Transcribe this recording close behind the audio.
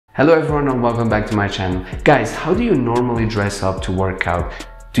Hello everyone and welcome back to my channel. Guys, how do you normally dress up to work out?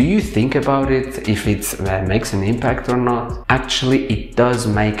 Do you think about it if it makes an impact or not? Actually, it does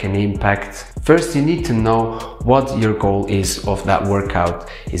make an impact. First, you need to know what your goal is of that workout.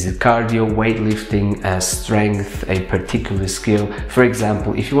 Is it cardio, weightlifting, strength, a particular skill? For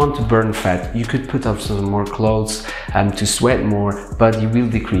example, if you want to burn fat, you could put up some more clothes to sweat more, but you will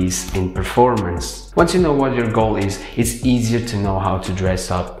decrease in performance. Once you know what your goal is, it's easier to know how to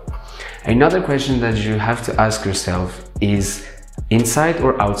dress up. Another question that you have to ask yourself is, inside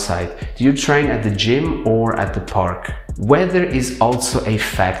or outside? Do you train at the gym or at the park? Weather is also a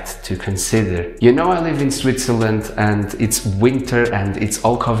fact to consider. You know, I live in Switzerland and it's winter and it's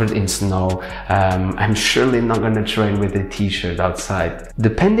all covered in snow. I'm surely not gonna train with a t-shirt outside.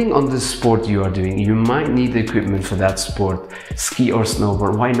 Depending on the sport you are doing, you might need equipment for that sport. Ski or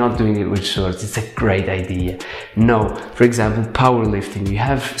snowboard, why not doing it with shorts? It's a great idea. No, for example, powerlifting, you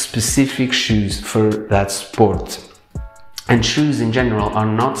have specific shoes for that sport. And shoes in general are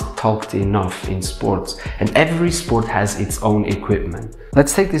not talked enough in sports, and every sport has its own equipment.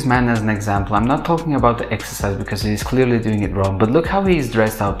 Let's take this man as an example. I'm not talking about the exercise because he's clearly doing it wrong, but look how he's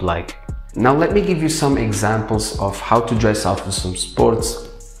dressed up like. Now let me give you some examples of how to dress up for some sports.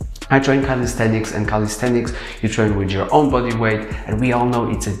 I train calisthenics, and calisthenics you train with your own body weight, and we all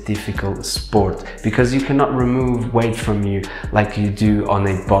know it's a difficult sport because you cannot remove weight from you like you do on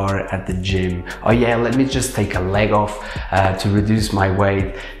a bar at the gym. Oh yeah, let me just take a leg off to reduce my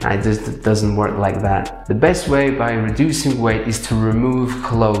weight. It just doesn't work like that. The best way by reducing weight is to remove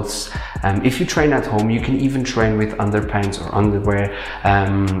clothes. If you train at home, you can even train with underpants or underwear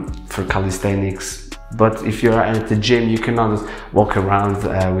for calisthenics. But if you're at the gym, you cannot walk around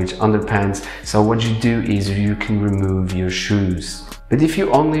with underpants. So what you do is you can remove your shoes. But if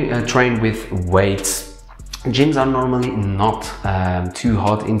you only train with weights, gyms are normally not too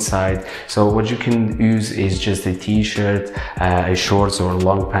hot inside, so what you can use is just a t-shirt, a shorts or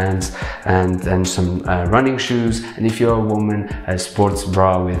long pants, and some running shoes. And if you're a woman, a sports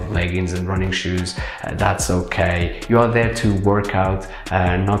bra with leggings and running shoes, that's okay. You are there to work out,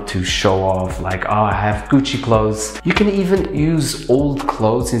 not to show off like, oh, I have Gucci clothes. You can even use old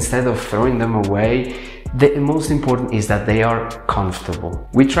clothes instead of throwing them away. The most important is that they are comfortable.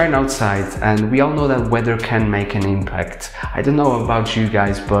 We train outside and we all know that weather can make an impact. I don't know about you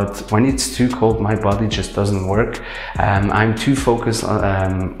guys, but when it's too cold, my body just doesn't work. I'm too focused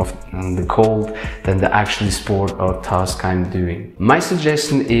on the cold than the actual sport or task I'm doing. My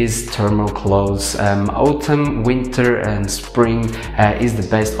suggestion is thermal clothes. Autumn, winter and spring is the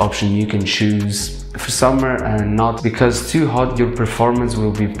best option you can choose. For summer, not, because too hot your performance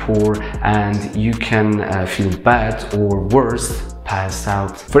will be poor and you can feel bad or worse, pass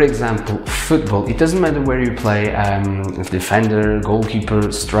out. For example, football, it doesn't matter where you play, defender,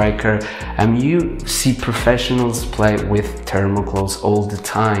 goalkeeper, striker, you see professionals play with thermal clothes all the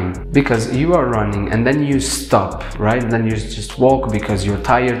time because you are running and then you stop, right? Then you just walk because you're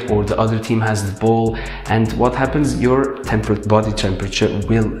tired or the other team has the ball, and what happens? Your body temperature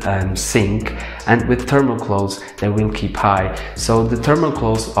will sink, and with thermal clothes they will keep high. So the thermal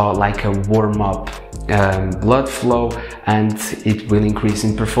clothes are like a warm-up, blood flow, and it will increase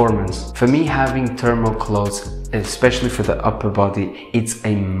in performance. For me, having thermal clothes, especially for the upper body, it's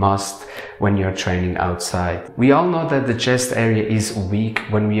a must when you're training outside. We all know that the chest area is weak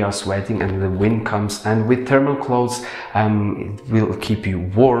when we are sweating and the wind comes, and with thermal clothes it will keep you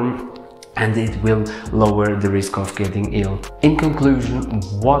warm and it will lower the risk of getting ill. In conclusion,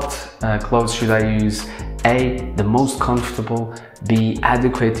 what clothes should I use? A, the most comfortable. B,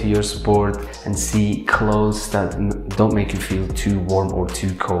 adequate to your sport. And C, clothes that don't make you feel too warm or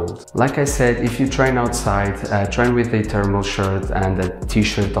too cold. Like I said, if you train outside, train with a thermal shirt and a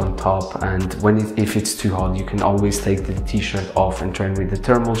t-shirt on top, and if it's too hot, you can always take the t-shirt off and train with the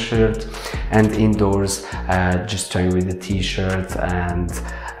thermal shirt. And indoors, just train with the t-shirt and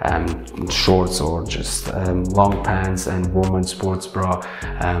shorts or just long pants and woman sports bra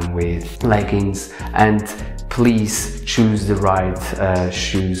with leggings. And please choose the right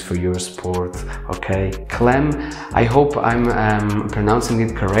shoes for your sport, okay? Clem, I hope I'm pronouncing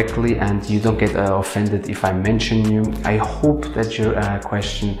it correctly and you don't get offended if I mention you. I hope that your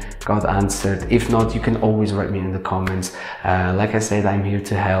question got answered. If not, you can always write me in the comments. Like I said, I'm here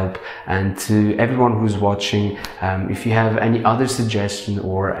to help. And to everyone who's watching, if you have any other suggestion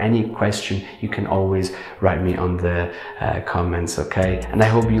or any question, you can always write me on the comments, okay? And I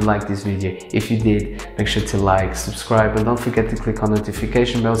hope you liked this video. If you did, make sure to like, subscribe, and don't forget to click on the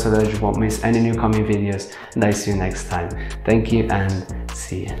notification bell so that you won't miss any new coming videos. And I see you next time. Thank you and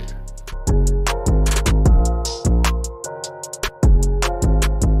see you.